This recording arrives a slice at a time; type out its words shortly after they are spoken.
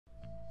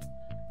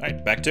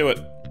Alright, back to it.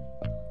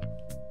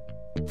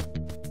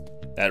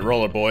 That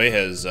roller boy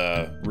has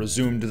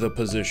resumed the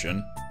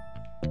position.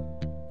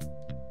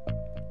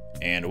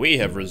 And we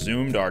have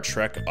resumed our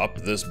trek up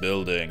this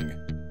building.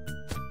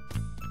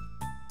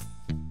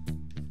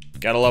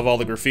 Gotta love all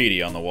the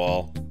graffiti on the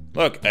wall.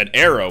 Look, an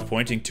arrow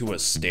pointing to a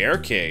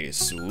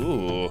staircase.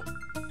 Ooh.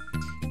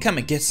 Come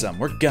and get some,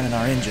 we're gunning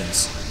our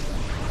engines.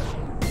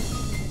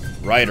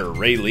 Rider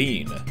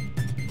Raylene.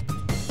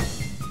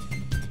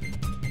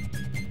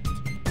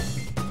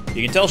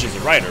 You can tell she's a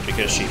rider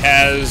because she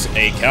has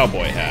a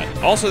cowboy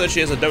hat. Also that she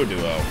has a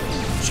doduo.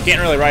 She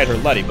can't really ride her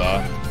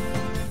Lettyba.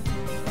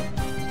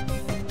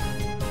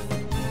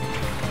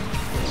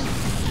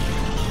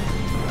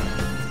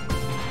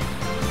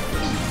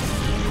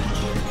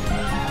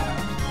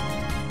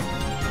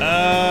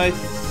 I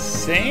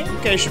think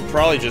I should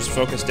probably just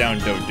focus down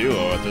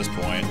doduo at this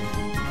point.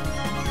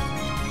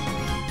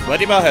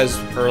 Lettyba has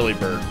early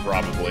bird,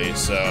 probably,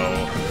 so...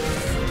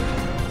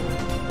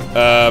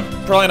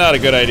 probably not a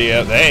good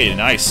idea. Hey,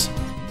 nice.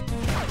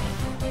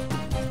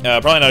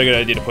 Probably not a good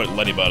idea to put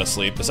Lettyba to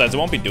sleep. Besides, it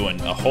won't be doing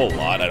a whole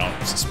lot, I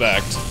don't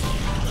suspect.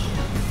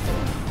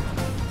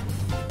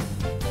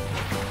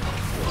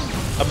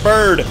 A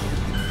bird!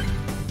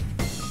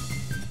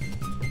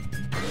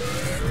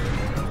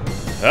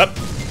 Up.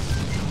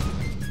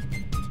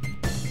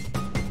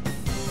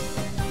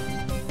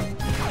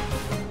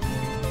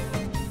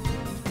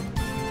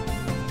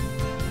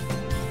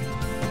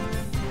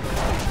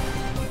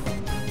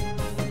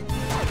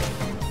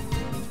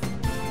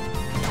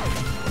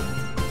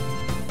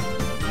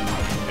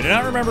 I do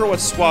not remember what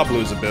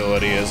Swablu's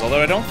ability is,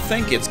 although I don't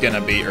think it's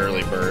gonna be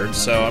early bird,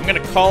 so I'm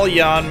gonna call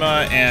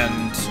Yanma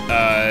and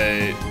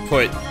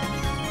put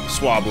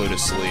Swablu to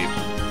sleep.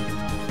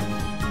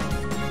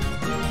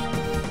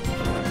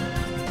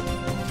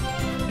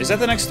 Is that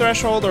the next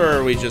threshold, or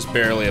are we just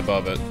barely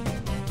above it?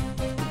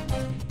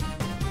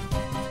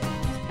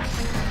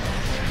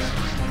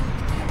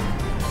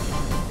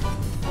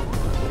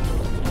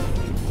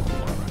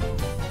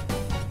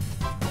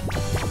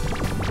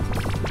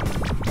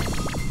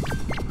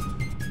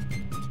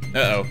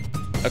 Uh-oh.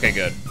 Okay,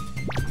 good.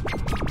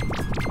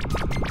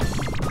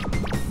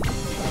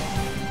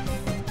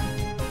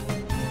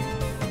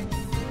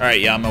 Alright,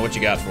 Yama, what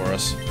you got for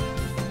us?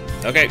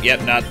 Okay,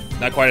 yep, not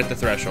quite at the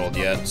threshold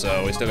yet,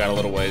 so we still got a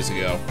little ways to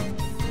go.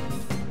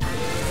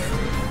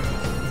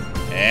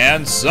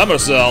 And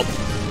somersault!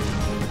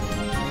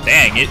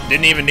 Dang, it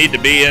didn't even need to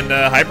be in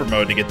hyper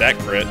mode to get that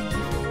crit.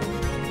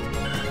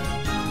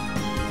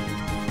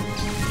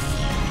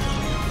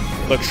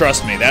 Look,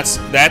 trust me, that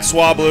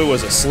Swablu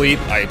was asleep,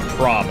 I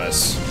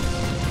promise.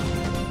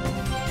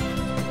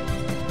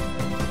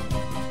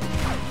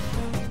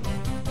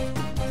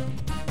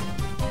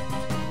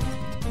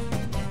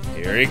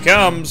 Here he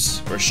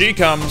comes, or she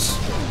comes.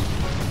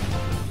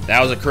 That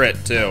was a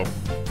crit, too.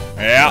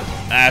 Yeah,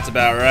 that's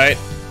about right.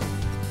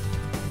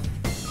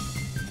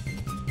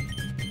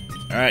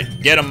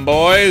 Alright, get him,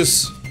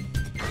 boys.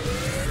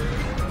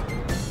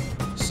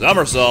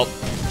 Somersault.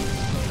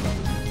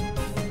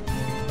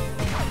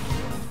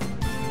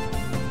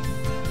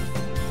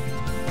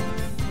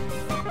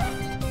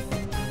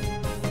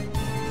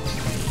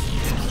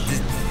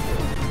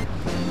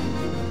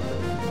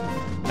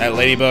 That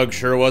ladybug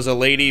sure was a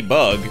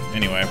ladybug.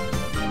 Anyway.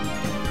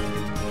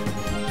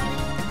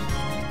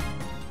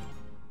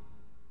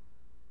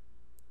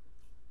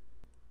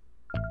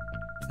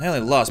 I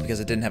only lost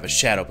because I didn't have a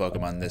shadow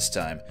Pokemon this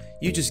time.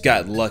 You just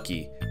got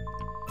lucky.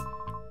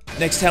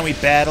 Next time we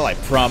battle, I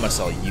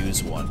promise I'll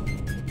use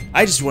one.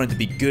 I just wanted to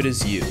be good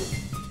as you.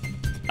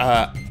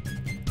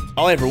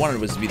 All I ever wanted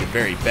was to be the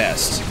very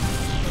best.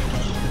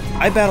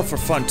 I battle for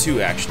fun too,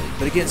 actually,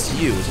 but against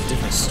you is a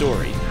different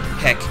story.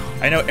 Heck,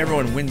 I know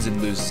everyone wins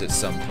and loses at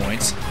some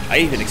points. I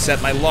even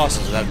accept my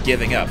losses without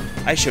giving up.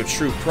 I show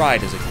true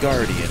pride as a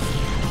guardian.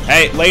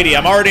 Hey, lady,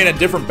 I'm already in a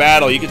different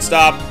battle. You can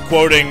stop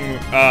quoting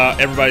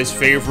everybody's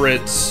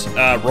favorite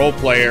role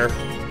player.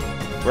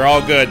 We're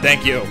all good.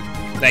 Thank you.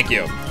 Thank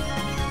you.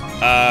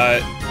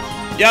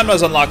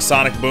 Yanma's unlocked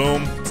Sonic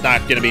Boom. It's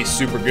not going to be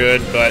super good,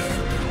 but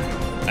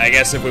I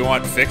guess if we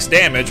want fixed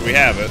damage, we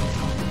have it.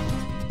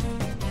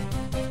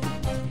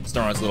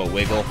 Start on its little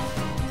wiggle.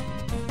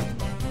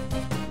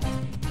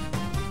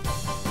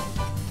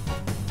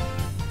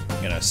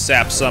 Gonna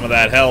sap some of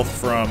that health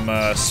from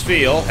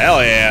Spheal.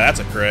 Hell yeah,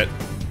 that's a crit.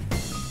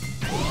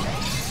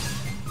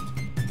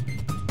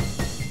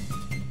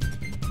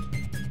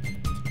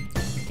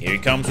 Here he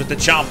comes with the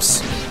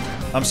chomps.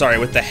 I'm sorry,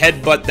 with the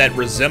headbutt that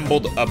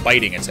resembled a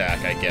biting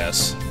attack, I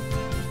guess.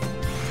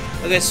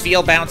 Look at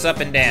Spheal bounce up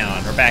and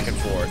down, or back and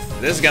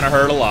forth. This is gonna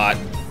hurt a lot.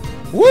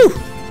 Woo!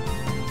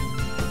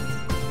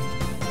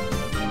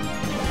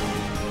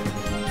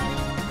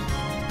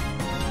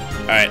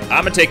 Alright,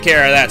 I'm gonna take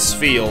care of that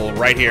Spheal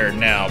right here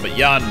now, but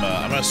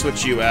Yanma, I'm gonna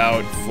switch you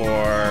out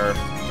for...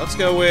 Let's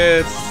go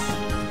with...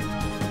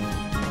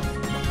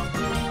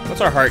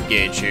 What's our heart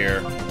gauge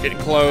here? Getting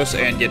close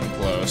and getting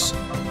close.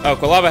 Oh,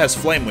 Quilava has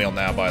Flame Wheel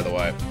now, by the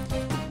way.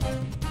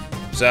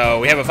 So,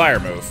 we have a fire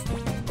move,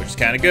 which is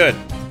kind of good.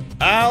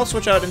 I'll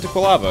switch out into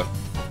Quilava.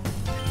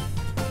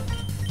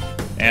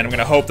 And I'm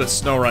gonna hope that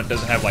Snorunt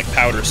doesn't have, like,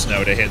 Powder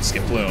Snow to hit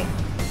Skiploom.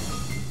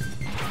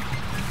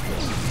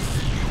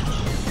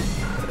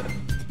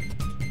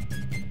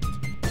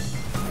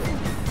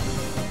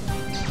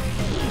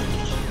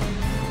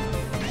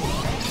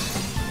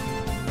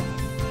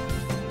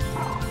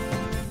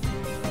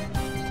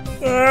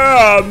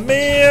 Ah,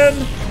 man!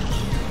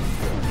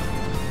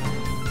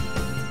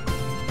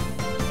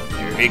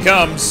 Here he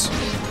comes.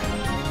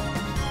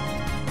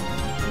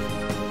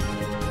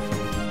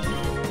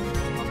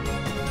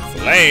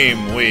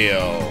 Flame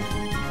Wheel.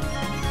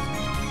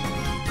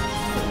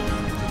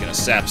 Gonna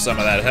sap some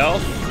of that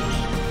health.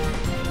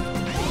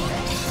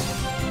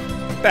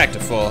 Back to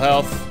full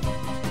health.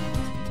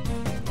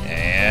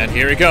 And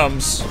here he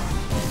comes.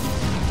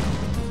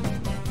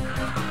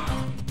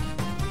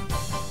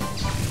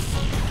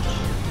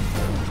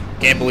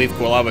 Can't believe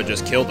Quilava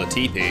just killed a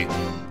TP.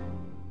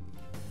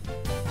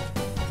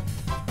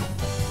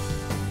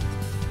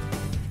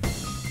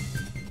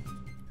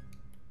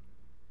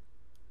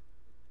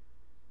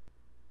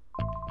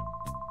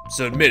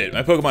 So admit it,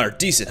 my Pokemon are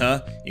decent,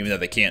 huh? Even though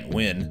they can't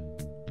win.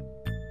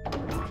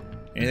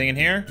 Anything in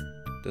here?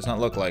 Does not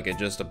look like it.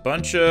 Just a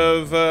bunch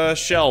of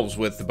shelves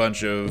with a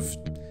bunch of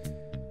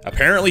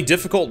apparently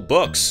difficult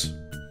books.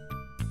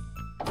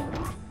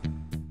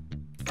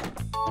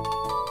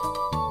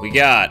 We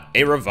got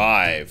a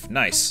revive.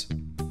 Nice.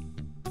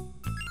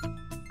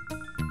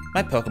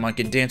 My Pokemon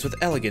can dance with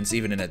elegance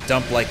even in a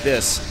dump like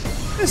this.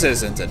 This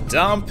isn't a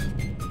dump.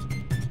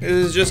 This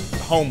is just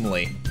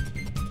homely.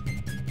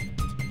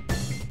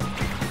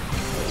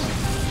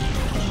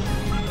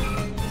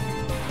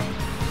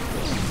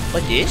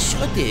 What dish?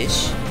 What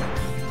dish?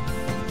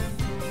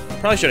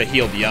 Probably should have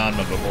healed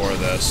Yanma before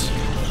this.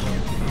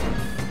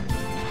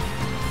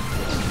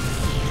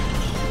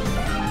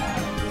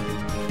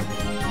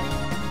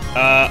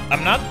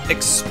 I'm not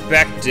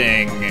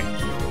expecting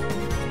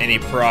any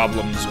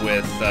problems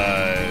with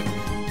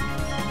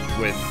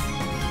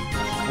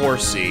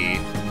Horsey.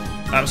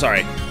 I'm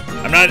sorry.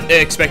 I'm not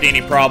expecting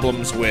any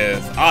problems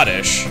with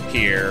Oddish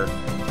here.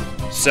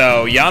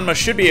 So Yanma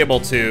should be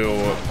able to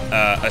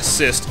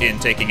assist in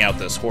taking out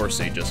this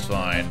Horsey just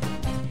fine.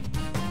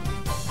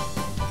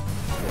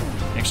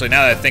 Actually,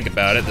 now that I think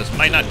about it, this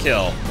might not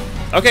kill.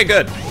 Okay,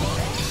 good.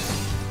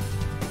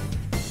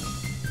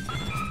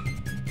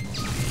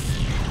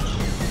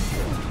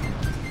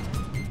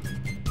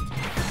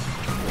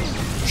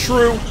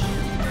 True.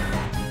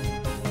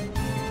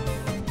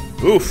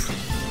 Oof.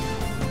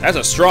 That's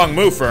a strong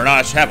move for an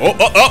Oddish to have. Oh,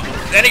 oh,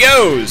 oh! There he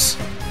goes!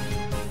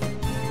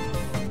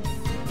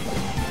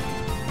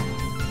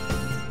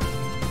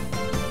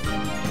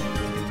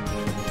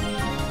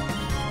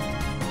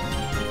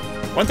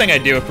 One thing I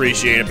do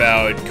appreciate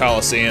about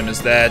Colosseum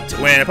is that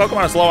when a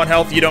Pokemon is low on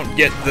health, you don't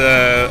get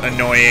the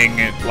annoying,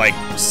 like,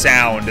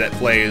 sound that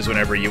plays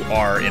whenever you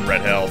are in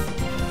red health.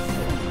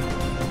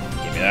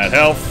 Give me that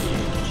health.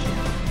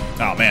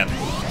 Oh, man.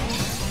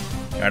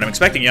 Alright, I'm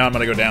expecting Yanma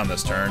to go down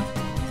this turn.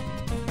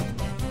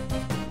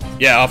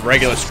 Yeah, off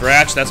regular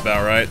scratch, that's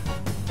about right.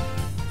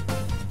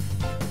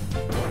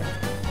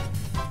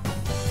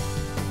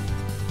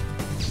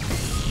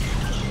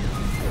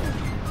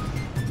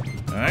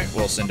 Alright,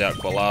 we'll send out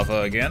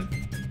Quilava again.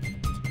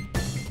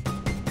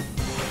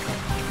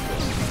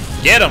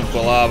 Get him,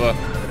 Quilava!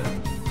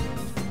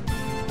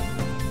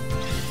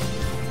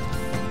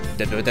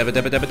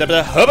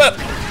 Hub up!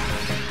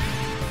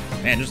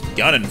 Man, just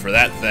gunning for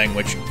that thing,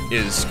 which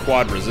is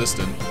quad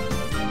resistant.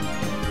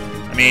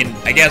 I mean,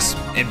 I guess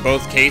in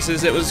both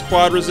cases it was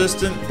quad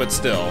resistant, but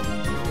still.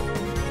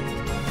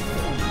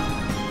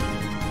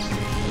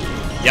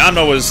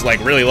 Yanma was like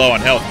really low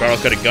on health.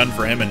 Carlos could have gunned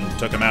for him and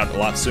took him out a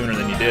lot sooner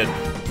than you did.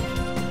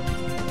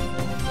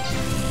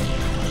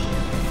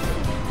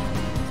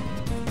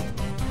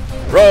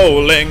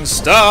 Rolling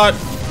start!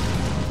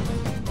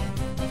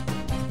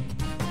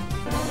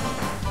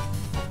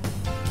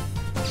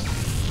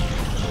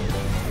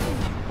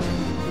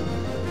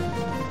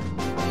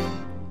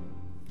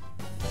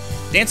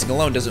 Dancing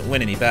alone doesn't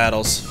win any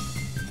battles.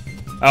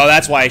 Oh,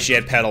 that's why she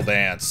had Petal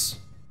Dance.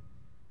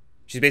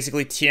 She's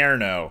basically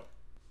Tierno.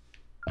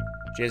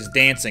 She has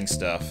dancing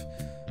stuff.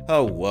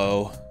 Oh,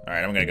 whoa.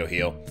 Alright, I'm gonna go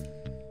heal.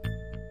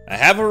 I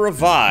have a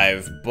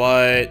revive,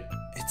 but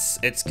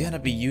it's gonna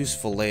be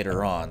useful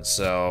later on,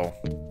 so...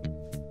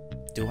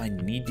 Do I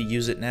need to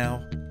use it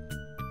now?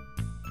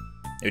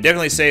 It would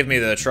definitely save me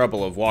the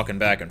trouble of walking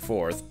back and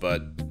forth,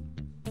 but...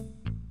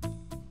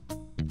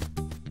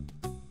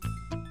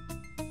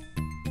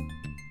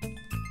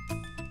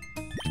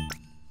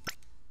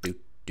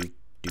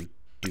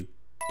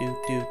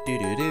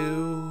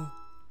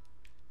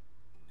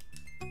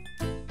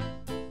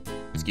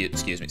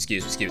 Excuse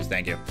me,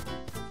 thank you.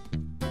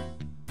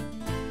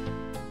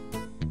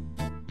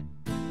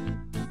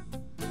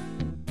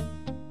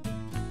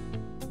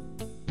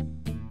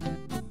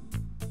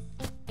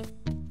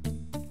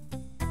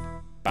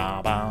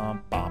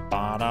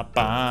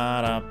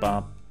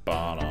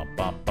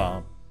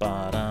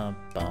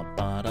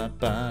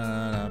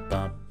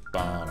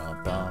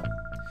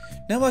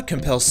 Now what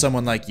compels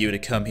someone like you to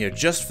come here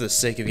just for the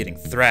sake of getting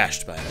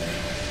thrashed by me?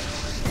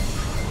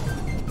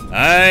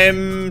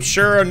 I'm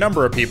sure a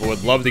number of people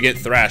would love to get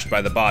thrashed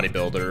by the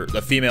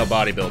female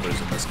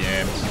bodybuilders in this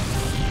game.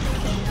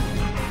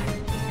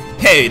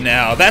 Hey,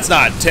 now, that's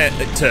not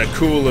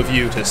cool of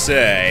you to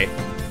say.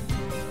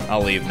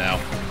 I'll leave now.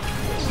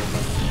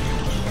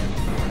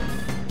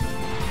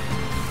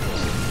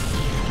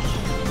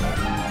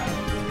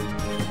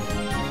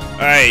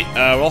 Alright,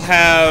 we'll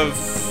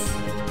have...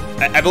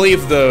 I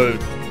believe the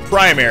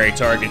primary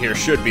target here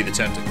should be the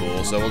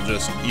tentacle, so we'll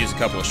just use a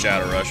couple of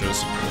shadow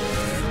rushes.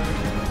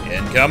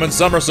 Incoming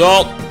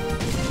somersault!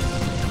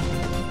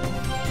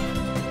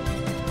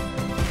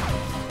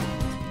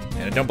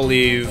 And I don't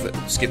believe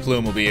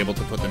Skiploom will be able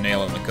to put the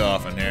nail in the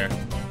coffin here.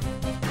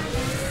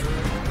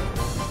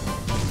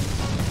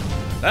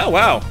 Oh,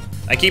 wow.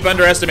 I keep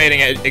underestimating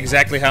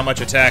exactly how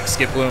much attack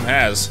Skiploom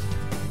has.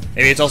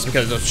 Maybe it's also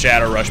because of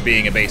Shadow Rush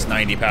being a base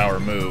 90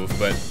 power move,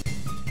 but...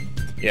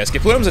 yeah,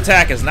 Skiploom's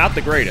attack is not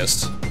the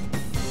greatest.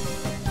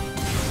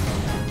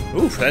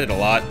 Oof, that did a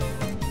lot.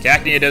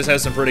 Cacnea does have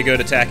some pretty good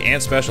attack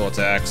and special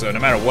attack, so no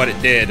matter what it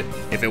did,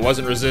 if it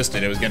wasn't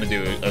resisted, it was going to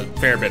do a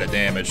fair bit of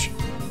damage.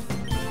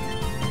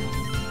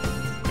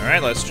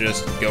 Alright, let's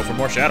just go for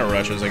more Shadow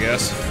Rushes, I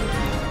guess.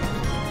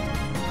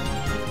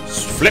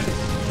 Flip!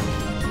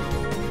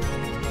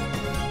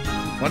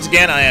 Once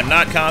again, I am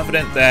not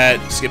confident that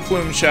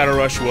Skiploom's Shadow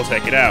Rush will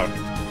take it out.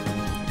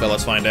 But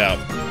let's find out.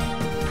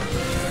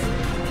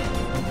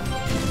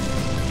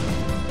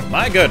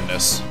 My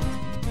goodness.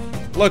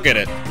 Look at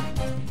it.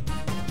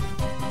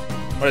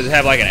 What, does it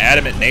have like an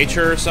adamant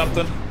nature or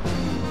something?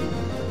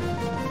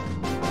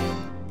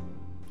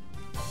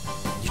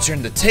 You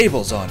turned the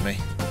tables on me.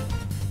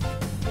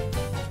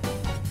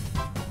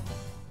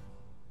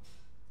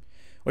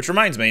 Which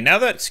reminds me, now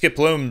that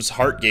Skiploom's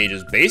heart gauge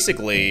is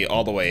basically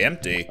all the way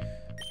empty,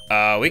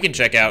 we can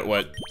check out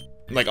what,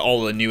 like,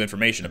 all the new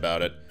information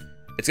about it.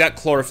 It's got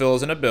chlorophyll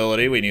as an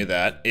ability, we knew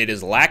that. It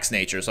is lax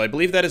nature, so I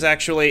believe that is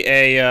actually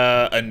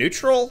a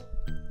neutral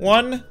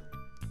one.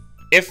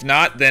 If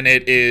not, then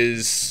it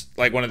is,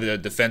 like, one of the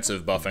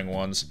defensive buffing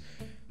ones.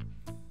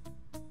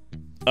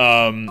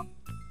 Yanma,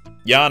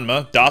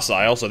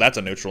 docile, so that's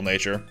a neutral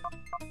nature.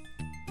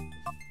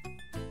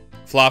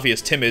 Fluffy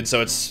is timid,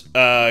 so it's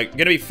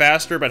gonna be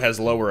faster, but has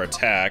lower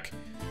attack.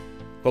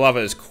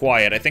 Palava is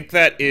quiet. I think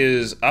that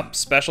is up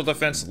special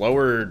defense,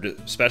 lowered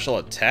special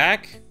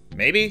attack?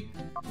 Maybe?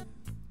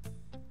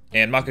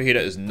 And Makuhita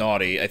is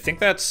naughty. I think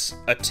that's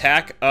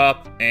attack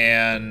up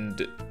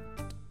and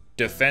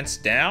defense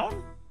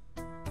down?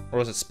 Or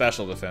was it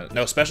special defense?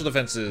 No, special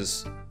defense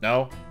is...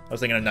 no? I was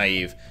thinking of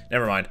naive.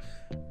 Never mind.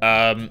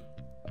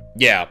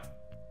 Yeah.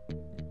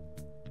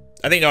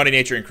 I think naughty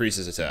nature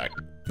increases attack.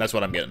 That's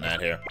what I'm getting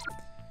at here.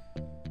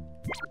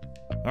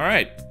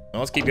 Alright.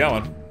 Well, let's keep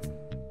going.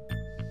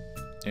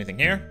 Anything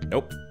here?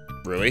 Nope.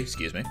 Rui,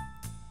 excuse me.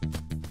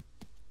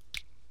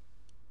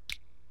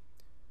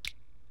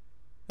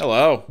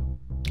 Hello.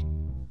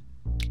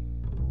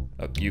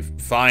 Oh, you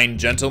fine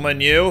gentleman,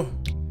 you.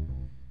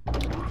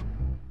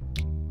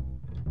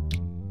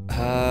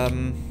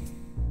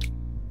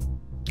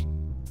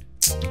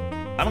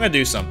 I'm gonna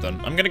do something.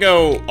 I'm gonna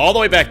go all the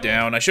way back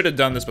down. I should have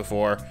done this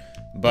before,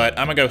 but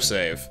I'm gonna go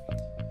save.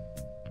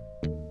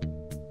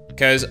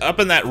 Because up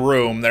in that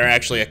room, there are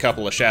actually a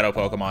couple of shadow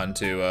Pokemon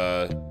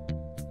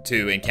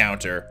to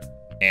encounter,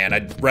 and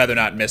I'd rather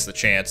not miss the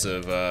chance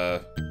of,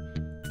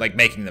 like,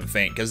 making them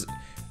faint, because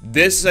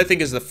this, I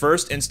think, is the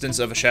first instance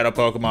of a shadow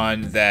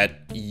Pokemon that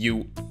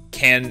you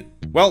can...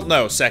 well,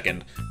 no,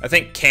 second. I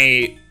think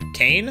Kane?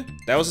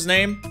 That was his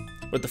name?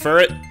 With the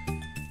ferret?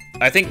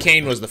 I think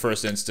Kane was the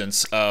first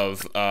instance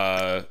of,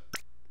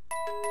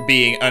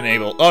 being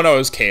unable... oh, no, it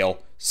was Kale.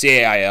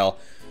 C-A-I-L.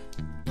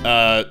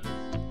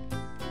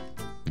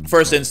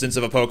 First instance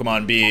of a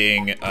Pokemon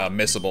being,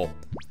 missable.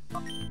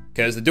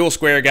 Because the dual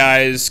square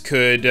guys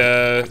could,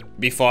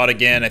 be fought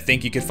again. I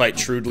think you could fight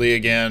Trudley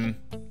again.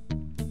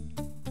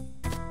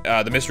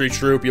 The mystery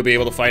troop you'll be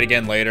able to fight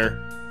again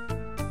later.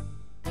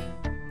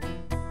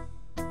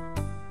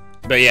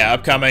 But yeah,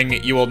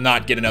 upcoming, you will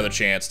not get another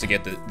chance to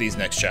get these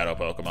next shadow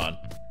Pokemon.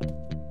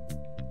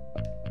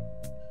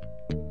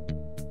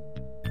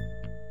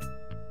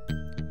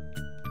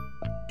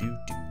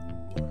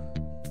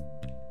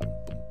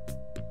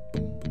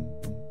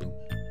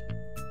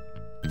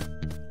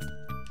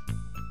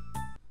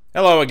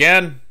 Hello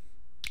again.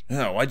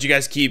 Oh, why'd you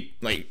guys keep,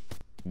 like,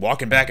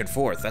 walking back and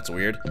forth? That's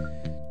weird.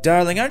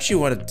 Darling, aren't you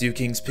one of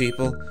Duking's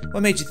people?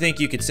 What made you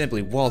think you could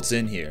simply waltz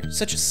in here?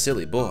 Such a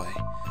silly boy.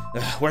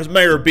 Where's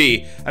Mayor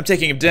B? I'm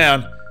taking him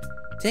down.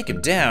 Take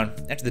him down?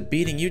 After the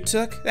beating you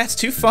took? That's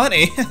too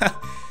funny.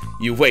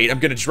 You wait, I'm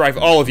gonna drive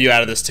all of you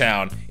out of this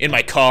town. In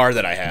my car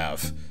that I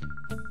have.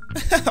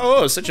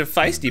 Oh, such a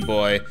feisty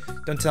boy.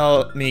 Don't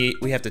tell me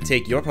we have to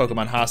take your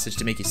Pokemon hostage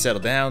to make you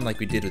settle down like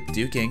we did with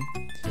Duking.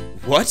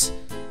 What?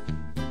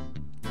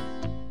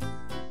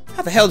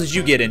 How the hell did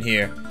you get in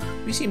here?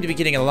 We seem to be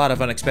getting a lot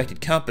of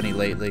unexpected company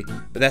lately,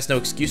 but that's no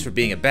excuse for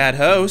being a bad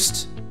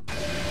host.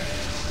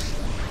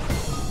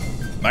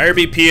 Mirror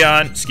Bee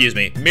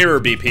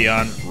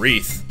Peon,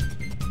 Wreath.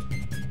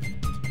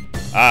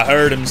 I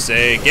heard him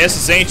say, guess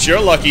this ain't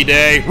your lucky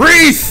day.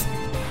 Wreath!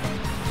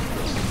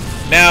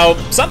 Now,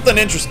 something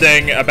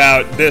interesting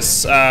about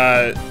this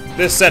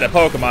this set of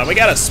Pokemon, we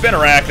got a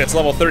Spinarak that's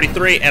level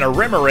 33 and a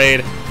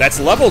Remoraid that's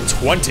level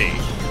 20.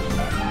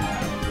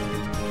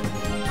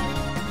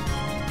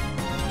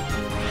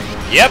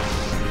 Yep,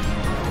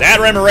 that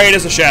Remoraid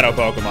is a Shadow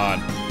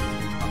Pokemon.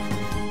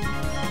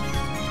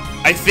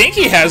 I think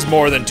he has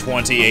more than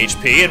 20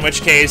 HP, in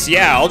which case,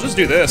 yeah, I'll just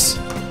do this.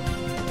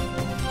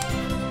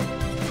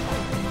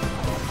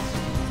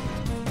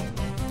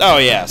 Oh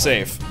yeah,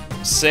 safe.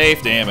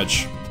 Safe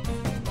damage.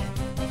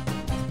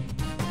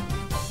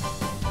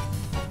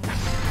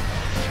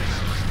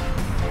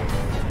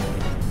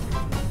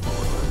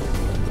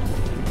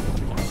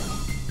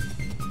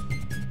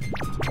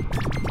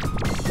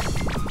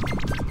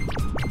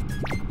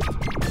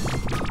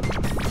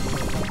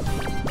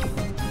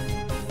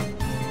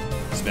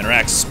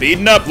 Spinarak's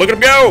speeding up. Look at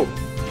him go!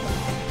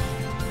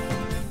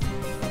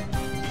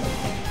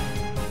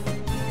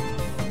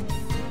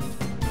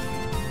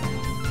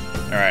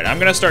 Alright, I'm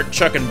gonna start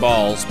chucking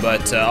balls,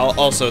 but I'll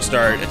also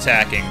start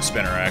attacking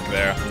Spinarak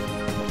there.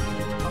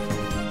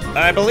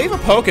 I believe a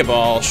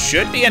Pokeball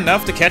should be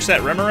enough to catch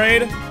that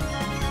Remoraid.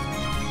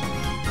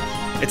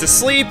 It's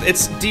asleep,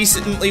 it's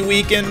decently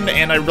weakened,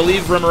 and I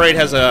believe Remoraid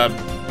has a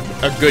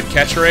good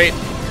catch rate.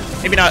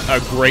 Maybe not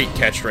a great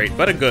catch rate,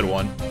 but a good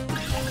one.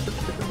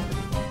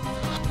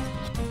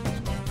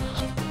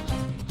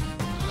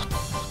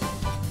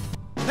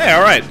 Hey,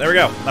 alright, there we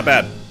go. Not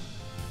bad.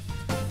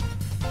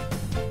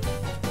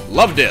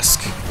 Love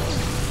Disc.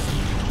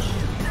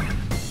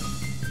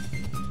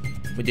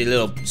 With the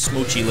little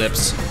smoochy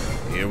lips.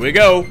 Here we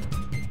go.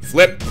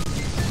 Flip.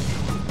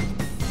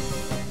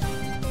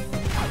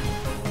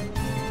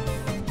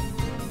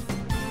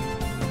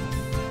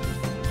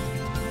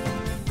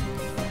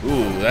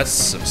 Ooh, that's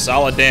some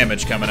solid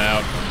damage coming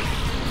out.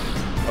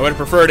 I would have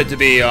preferred it to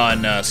be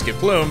on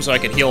Skiploom so I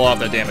could heal off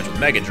that damage with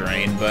Mega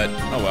Drain, but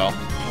oh well.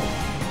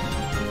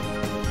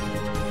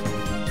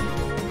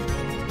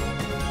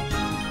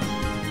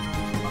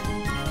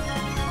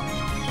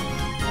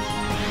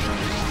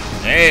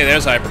 Hey,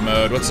 there's Hyper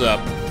Mode. What's up?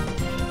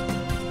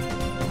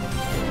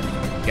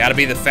 Gotta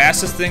be the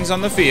fastest things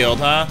on the field,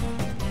 huh?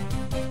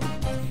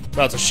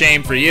 Well, it's a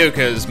shame for you,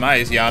 because my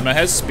Yanma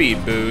has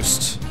Speed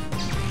Boost.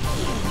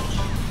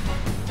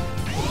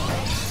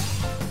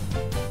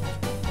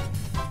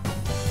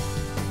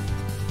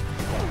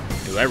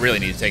 Ooh, I really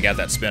need to take out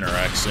that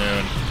Spinarak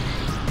soon.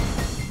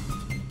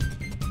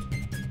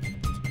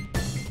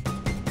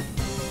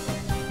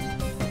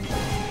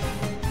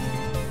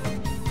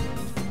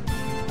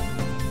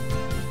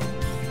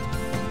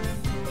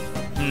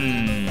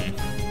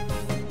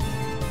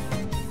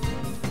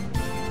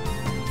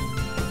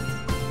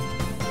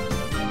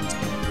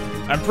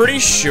 I'm pretty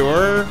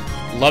sure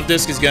Love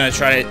Disc is gonna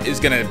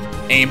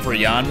aim for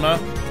Yanma.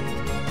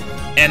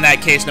 In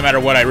that case, no matter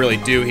what I really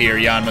do here,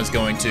 Yanma's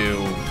going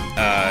to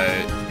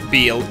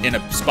be in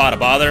a spot of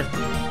bother.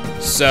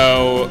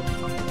 So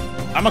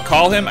I'm gonna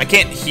call him. I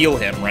can't heal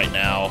him right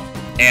now.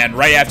 And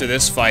right after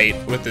this fight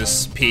with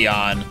this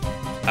Peon,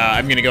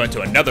 I'm gonna go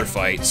into another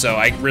fight. So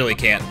I really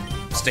can't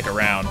stick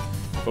around.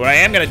 But what I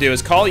am gonna do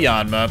is call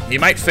Yanma. He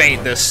might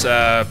faint this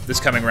this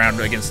coming round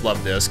against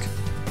Love Disc.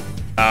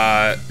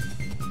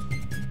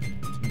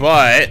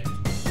 But,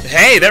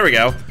 hey, there we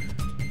go.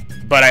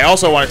 But I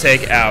also want to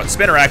take out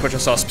Spinarak, which I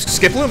saw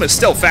Skiploom is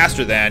still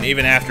faster than,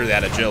 even after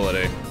that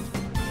agility.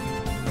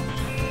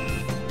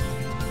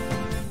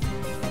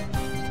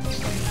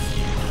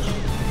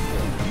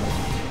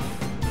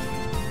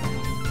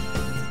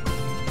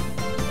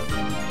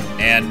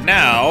 And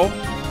now,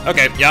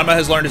 okay, Yanma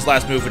has learned his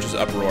last move, which is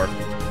Uproar.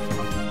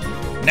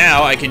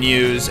 Now I can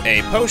use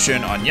a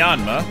potion on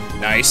Yanma.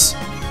 Nice.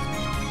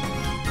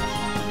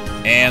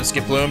 And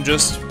Skiploom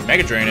just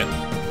Mega Drain it.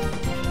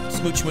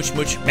 Smooch, smooch,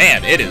 smooch.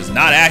 Man, it is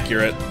not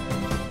accurate.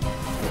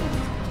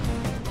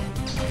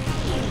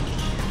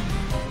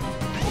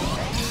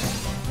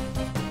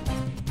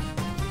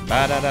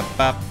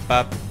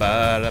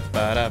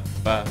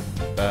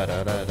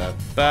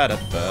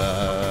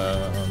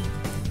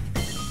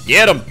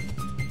 Get him!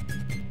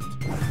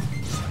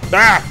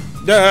 Ah!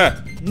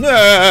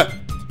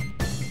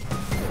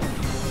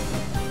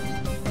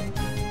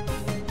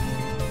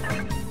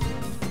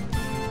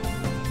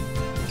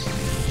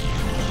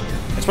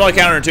 It's probably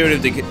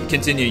counterintuitive to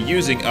continue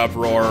using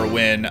Uproar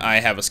when I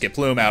have a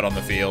Skiploom out on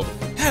the field.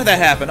 How did that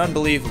happen?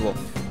 Unbelievable.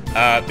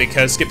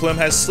 Because Skiploom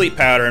has Sleep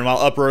Powder, and while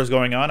Uproar is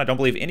going on, I don't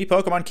believe any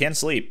Pokemon can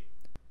sleep.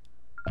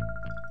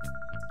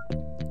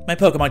 My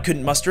Pokemon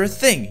couldn't muster a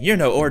thing. You're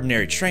no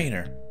ordinary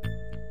trainer.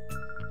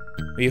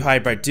 Are you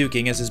hired by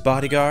Duking as his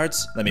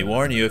bodyguards? Let me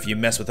warn you, if you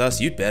mess with us,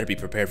 you'd better be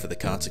prepared for the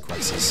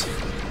consequences.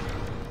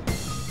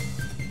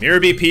 Mirror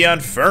Bee Peon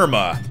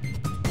Firma.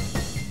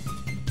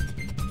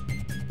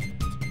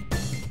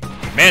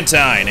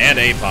 Mantine and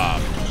Apom.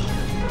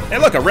 Hey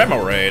look, a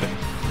Remoraid.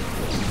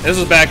 This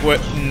was back when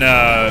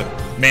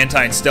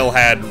Mantine still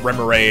had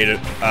Remoraid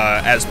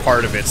as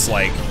part of its,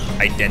 like,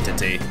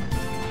 identity.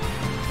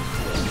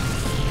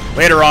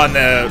 Later on,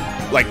 the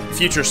like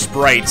future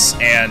sprites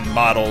and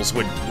models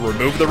would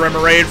remove the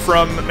Remoraid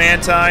from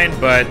Mantine,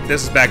 but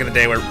this is back in the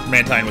day where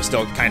Mantine was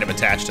still kind of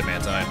attached to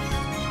Mantine.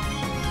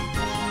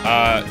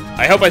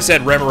 I hope I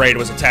said Remoraid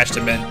was attached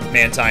to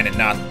Mantine and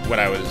not what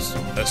I was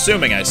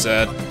assuming I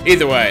said.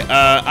 Either way,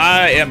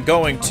 I am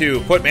going to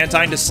put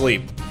Mantine to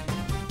sleep.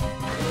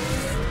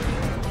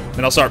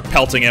 And I'll start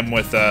pelting him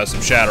with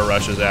some Shadow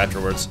Rushes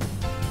afterwards.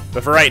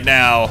 But for right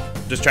now,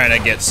 just trying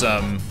to get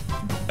some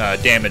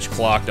damage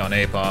clocked on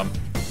Apom.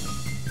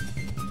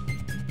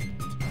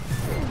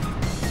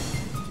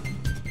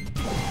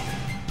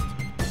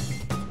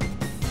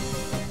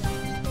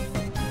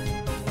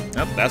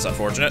 Oh, that's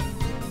unfortunate.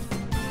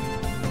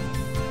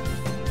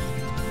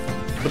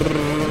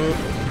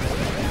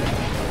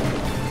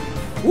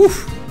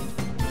 Woof!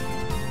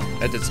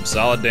 That did some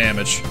solid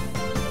damage.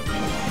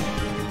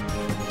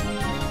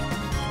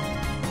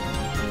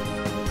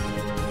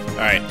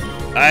 Alright,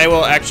 I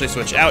will actually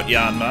switch out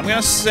Yanma. I'm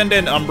gonna send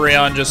in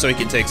Umbreon just so he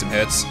can take some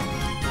hits.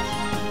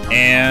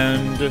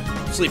 And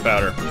Sleep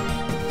Powder.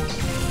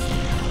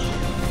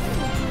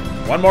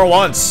 One more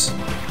once.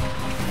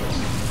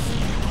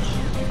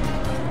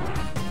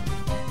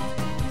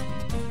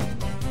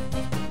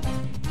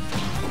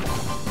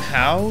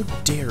 How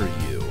dare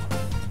you?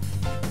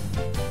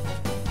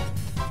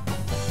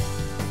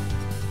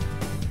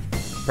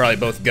 Probably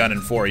both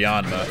gunning for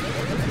Yanma.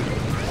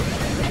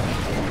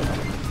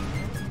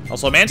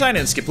 Also, Mantine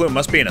and Skiploom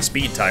must be in a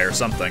speed tie or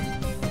something.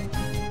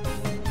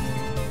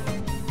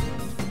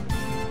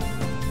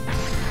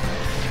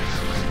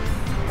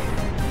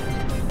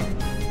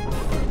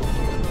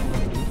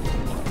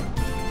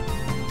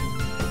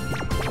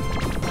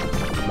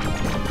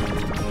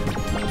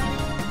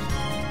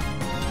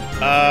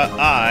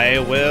 I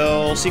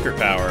will Secret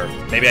Power.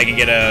 Maybe I can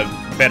get a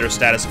better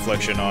Status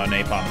Affliction on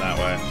Apom that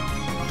way.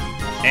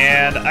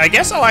 And I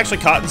guess I'll actually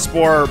Cotton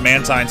Spore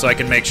Mantine so I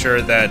can make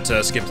sure that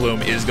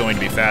Skiploom is going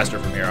to be faster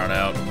from here on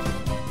out.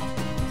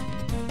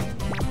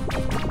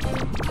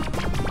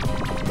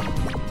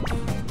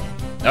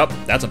 Oh,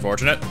 that's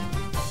unfortunate.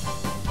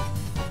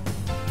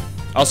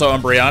 Also,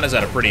 Umbreon is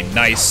at a pretty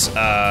nice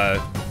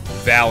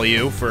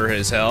value for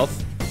his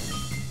health.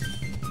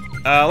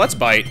 Let's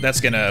Bite.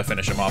 That's gonna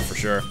finish him off for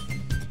sure.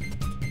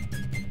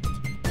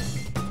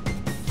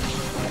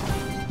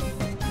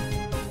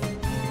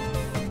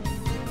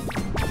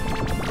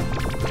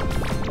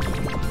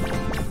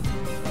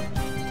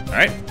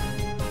 Alright.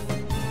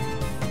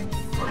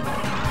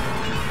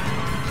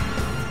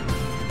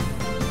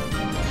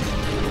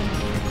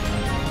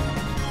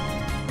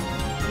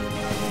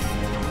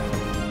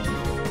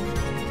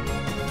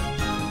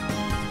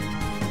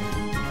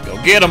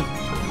 Go get him.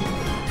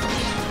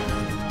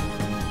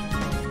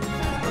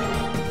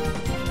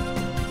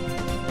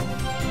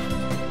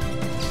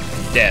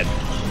 Dead.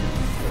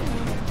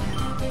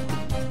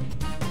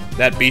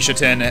 That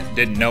Bishatin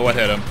didn't know what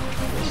hit him.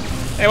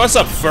 Hey, what's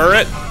up,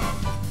 Furret?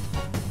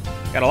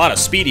 Got a lot of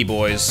speedy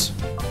boys.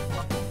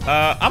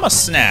 I'm a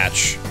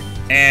Snatch.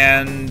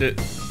 And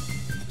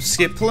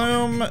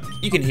Skiploom,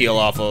 you can heal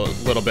off a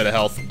little bit of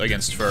health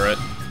against Furret.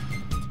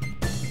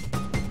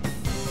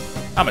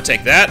 I'm gonna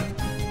take that.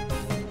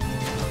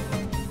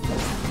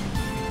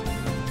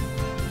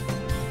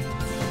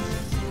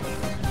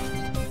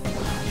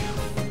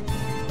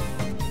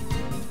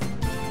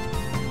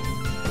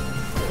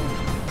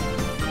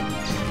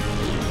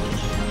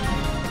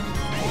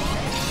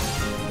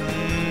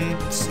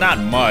 Not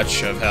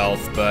much of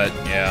health, but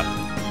yeah.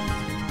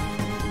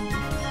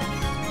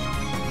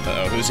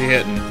 Uh-oh, who's he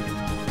hitting?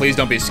 Please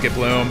don't be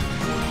Skiploom.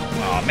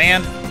 Aw,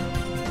 man.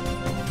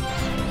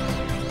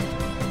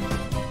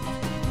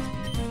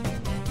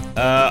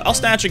 I'll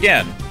Snatch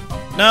again.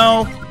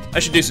 No, I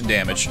should do some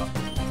damage.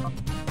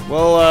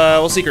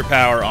 We'll Secret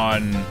Power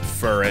on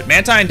Furret.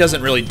 Mantine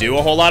doesn't really do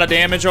a whole lot of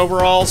damage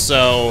overall,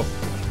 so...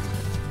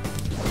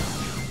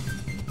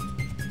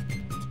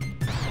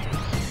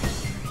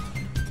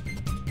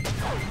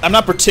 I'm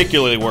not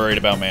particularly worried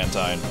about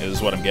Mantine,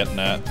 is what I'm getting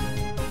at.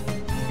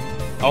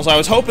 Also, I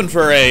was hoping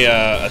for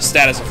a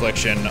Status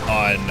Affliction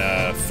on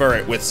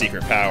Furret with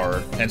Secret Power,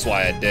 hence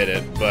why I did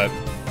it, but...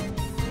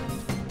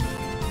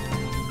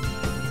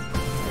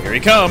 Here he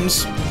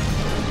comes!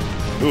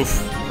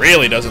 Oof,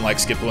 really doesn't like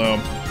Skiploom.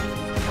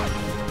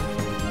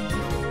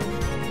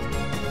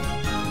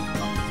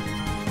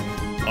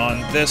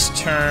 On this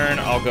turn,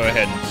 I'll go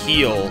ahead and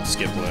heal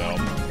Skiploom.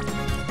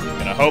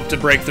 Gonna hope to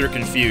break through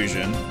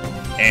Confusion.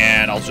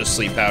 And I'll just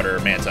Sleep Powder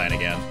Mantine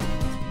again.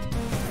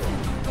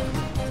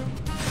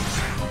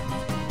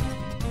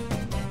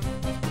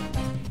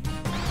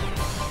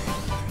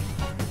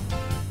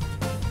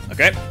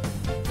 Okay.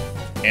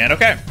 And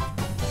okay.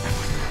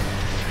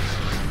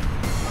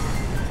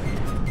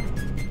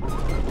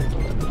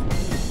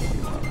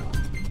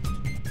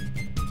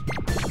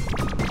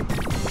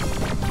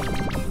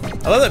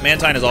 I love that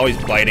Mantine is always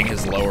biting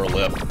his lower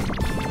lip.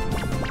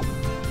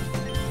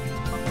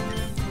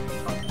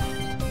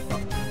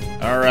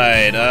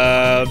 Alright,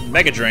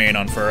 Mega Drain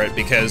on Furret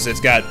because it's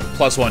got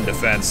 +1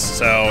 defense,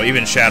 so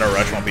even Shadow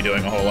Rush won't be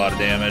doing a whole lot of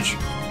damage.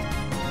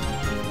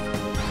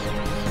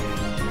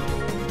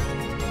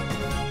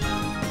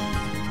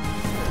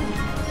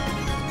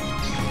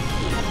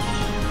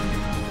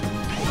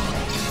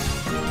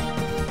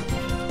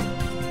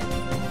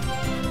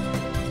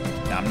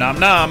 Nom nom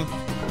nom!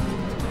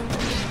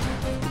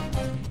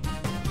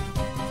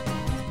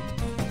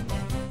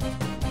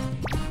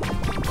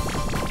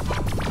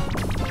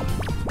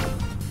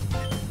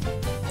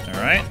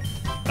 Alright.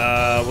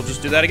 We'll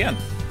just do that again.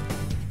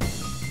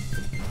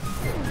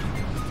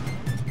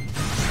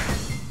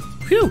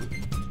 Phew!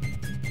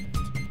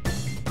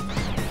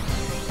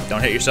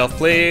 Don't hit yourself,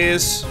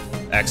 please.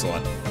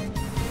 Excellent.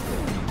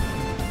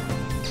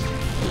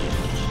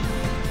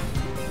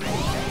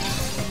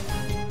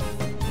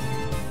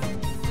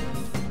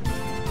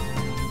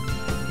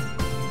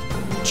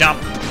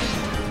 Jump.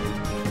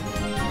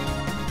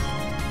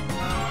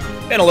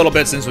 Been a little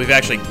bit since we've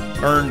actually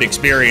earned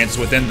experience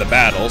within the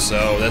battle,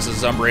 so this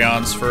is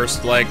Umbreon's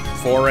first, like,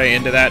 foray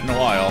into that in a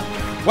while.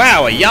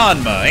 Wow, a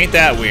Yanma! Ain't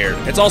that weird?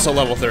 It's also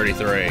level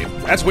 33.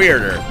 That's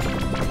weirder.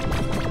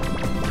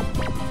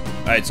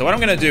 Alright, so what I'm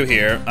gonna do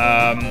here,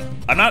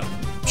 I'm not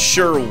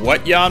sure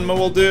what Yanma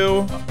will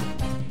do,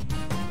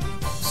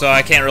 so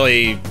I can't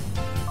really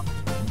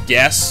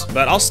guess,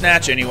 but I'll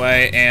snatch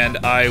anyway, and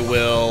I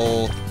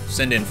will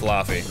send in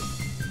Fluffy.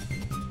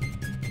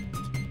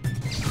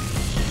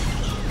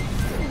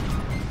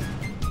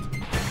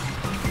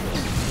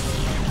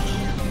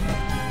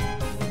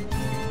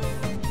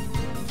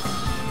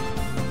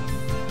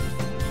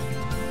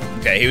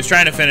 Okay, he was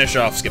trying to finish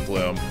off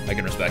Skiploom. I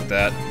can respect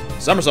that.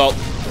 Somersault.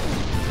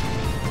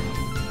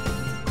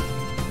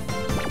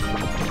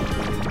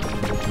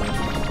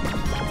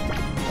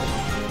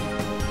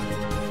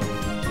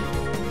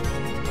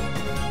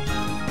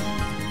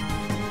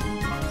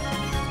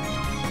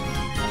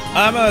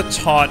 I'm gonna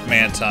taunt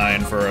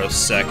Mantine for a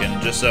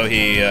second, just so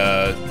he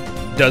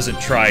doesn't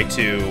try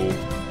to,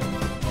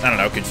 I don't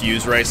know,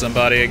 confuse Ray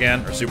somebody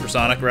again, or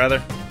Supersonic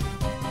rather.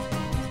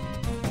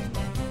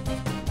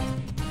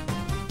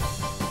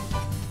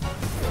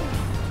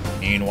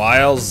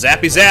 Meanwhile,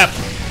 zappy zap!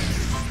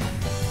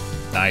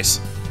 Nice.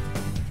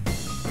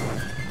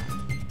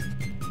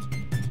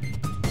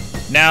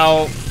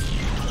 Now,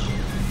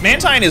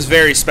 Mantine is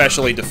very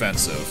specially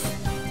defensive.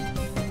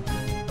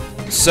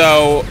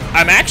 So,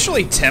 I'm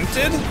actually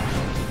tempted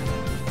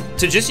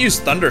to just use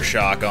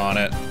Thundershock on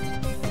it.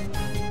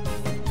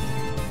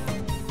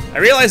 I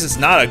realize it's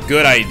not a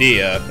good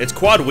idea. It's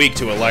quad weak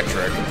to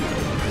electric.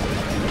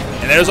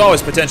 And there's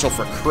always potential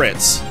for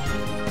crits.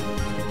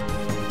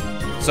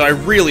 So I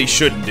really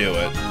shouldn't do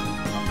it.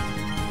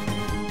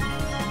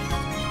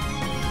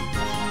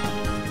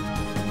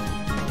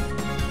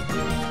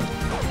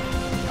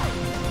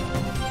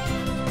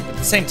 At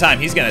the same time,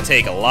 he's gonna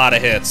take a lot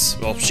of hits.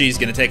 Well, she's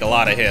gonna take a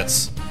lot of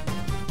hits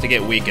to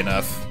get weak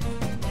enough.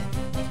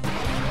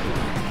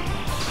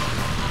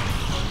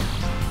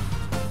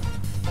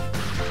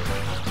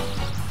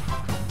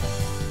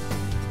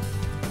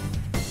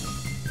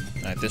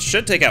 Alright, this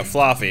should take out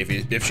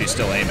Fluffy if she's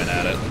still aiming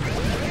at it.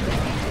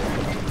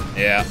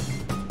 Yeah.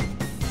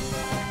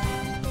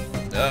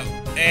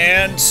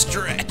 And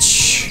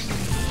stretch.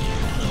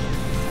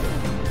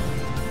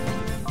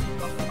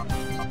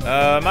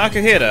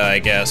 Makuhita, I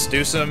guess.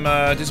 Do some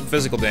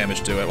physical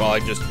damage to it while I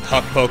just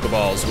huck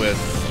Pokeballs with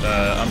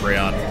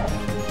Umbreon.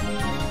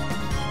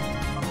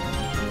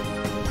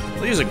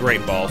 We'll use a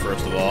Great Ball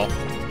first of all.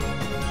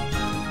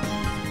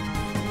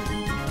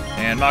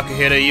 And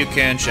Makuhita, you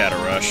can Shadow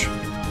Rush.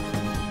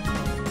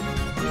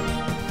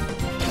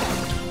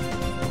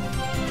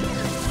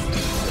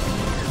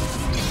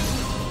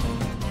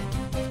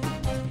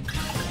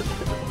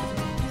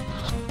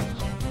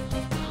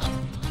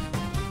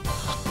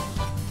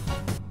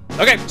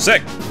 Okay,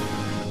 sick.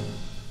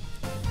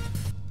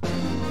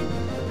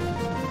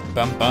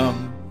 Bum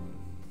bum.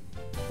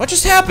 What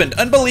just happened?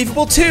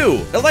 Unbelievable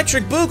 2!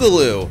 Electric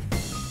Boogaloo!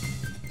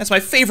 That's my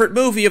favorite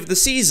movie of the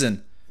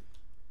season.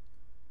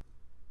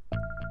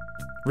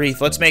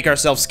 Wreath, let's make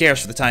ourselves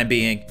scarce for the time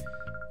being.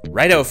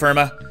 Righto,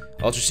 Firma.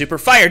 Ultra Super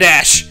Fire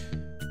Dash!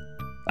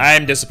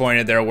 I'm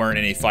disappointed there weren't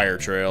any fire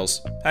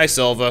trails. Hi,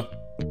 Silva.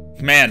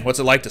 Man, what's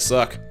it like to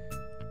suck?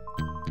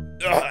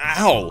 Ugh,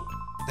 ow!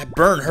 That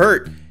burn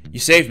hurt. You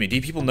saved me. Do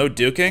you people know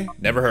duking?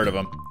 Never heard of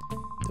them.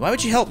 Why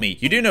would you help me?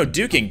 You do know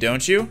duking,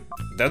 don't you?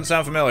 Doesn't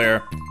sound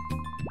familiar.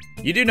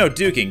 You do know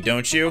duking,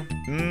 don't you?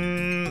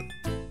 Can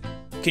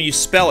you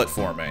spell it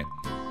for me?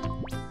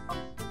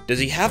 Does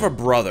he have a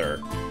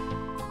brother?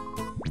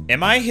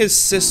 Am I his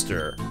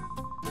sister?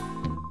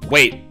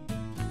 Wait.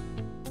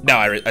 No,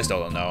 I still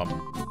don't know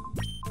him.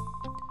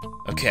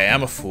 Okay,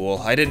 I'm a fool.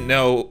 I didn't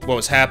know what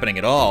was happening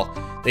at all.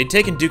 They'd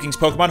taken Duking's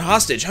Pokemon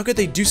hostage. How could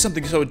they do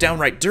something so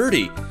downright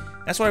dirty?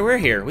 That's why we're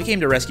here. We came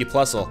to rescue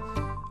Plusle.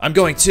 I'm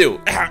going too.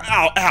 Ow,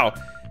 ow, ow.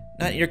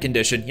 Not in your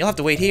condition. You'll have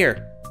to wait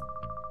here.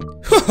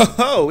 Ho ho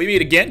ho! We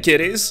meet again,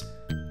 kiddies.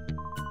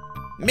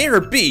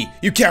 Mirror B,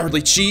 you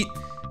cowardly cheat.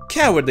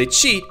 Cowardly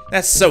cheat?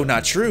 That's so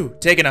not true.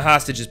 Taking a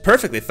hostage is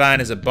perfectly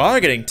fine as a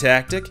bargaining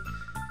tactic.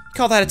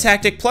 Call that a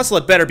tactic, plus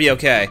it'll better be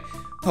okay.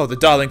 Oh, the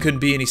darling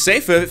couldn't be any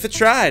safer if it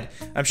tried.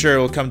 I'm sure it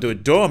will come to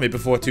adore me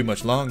before too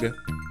much longer.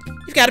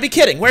 You've got to be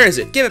kidding. Where is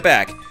it? Give it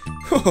back.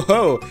 Ho ho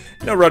ho.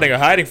 No running or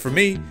hiding from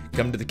me.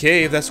 Come to the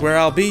cave, that's where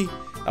I'll be.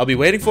 I'll be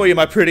waiting for you,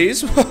 my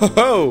pretties. Ho ho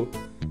ho.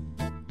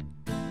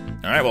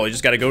 Alright, well, we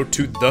just gotta go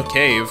to the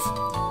cave.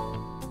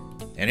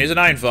 And here's an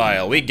Iron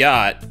File. We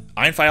got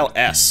Iron File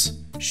S.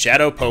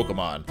 Shadow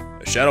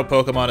Pokémon. A Shadow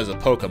Pokémon is a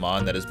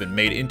Pokémon that has been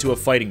made into a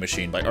fighting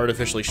machine by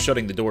artificially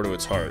shutting the door to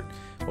its heart.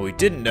 What we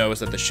didn't know is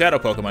that the Shadow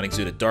Pokémon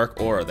exude a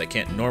dark aura that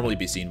can't normally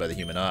be seen by the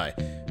human eye.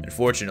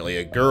 Unfortunately,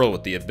 a girl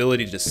with the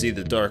ability to see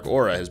the dark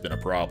aura has been a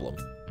problem.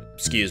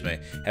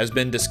 Has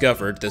been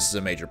discovered. This is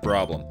a major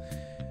problem.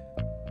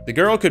 The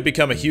girl could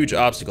become a huge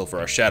obstacle for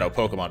our Shadow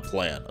Pokémon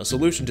plan. A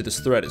solution to this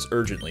threat is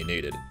urgently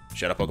needed.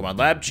 Shadow Pokémon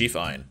Lab, Chief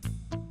Ein.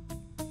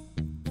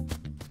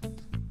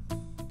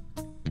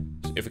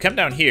 If we come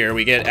down here,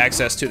 we get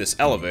access to this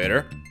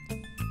elevator.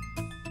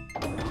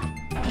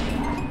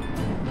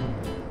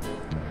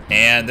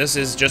 And this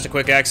is just a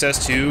quick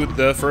access to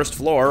the first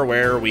floor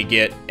where we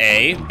get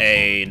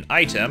an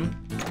item,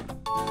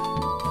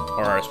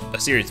 or a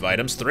series of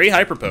items, 3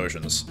 Hyper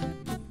Potions.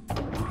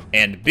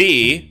 And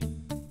B,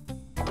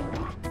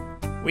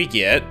 we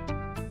get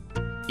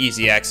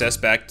easy access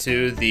back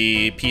to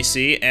the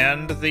PC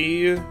and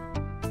the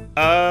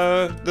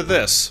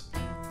this.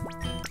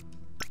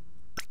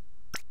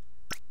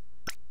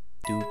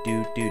 Do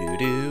do do do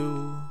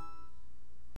do.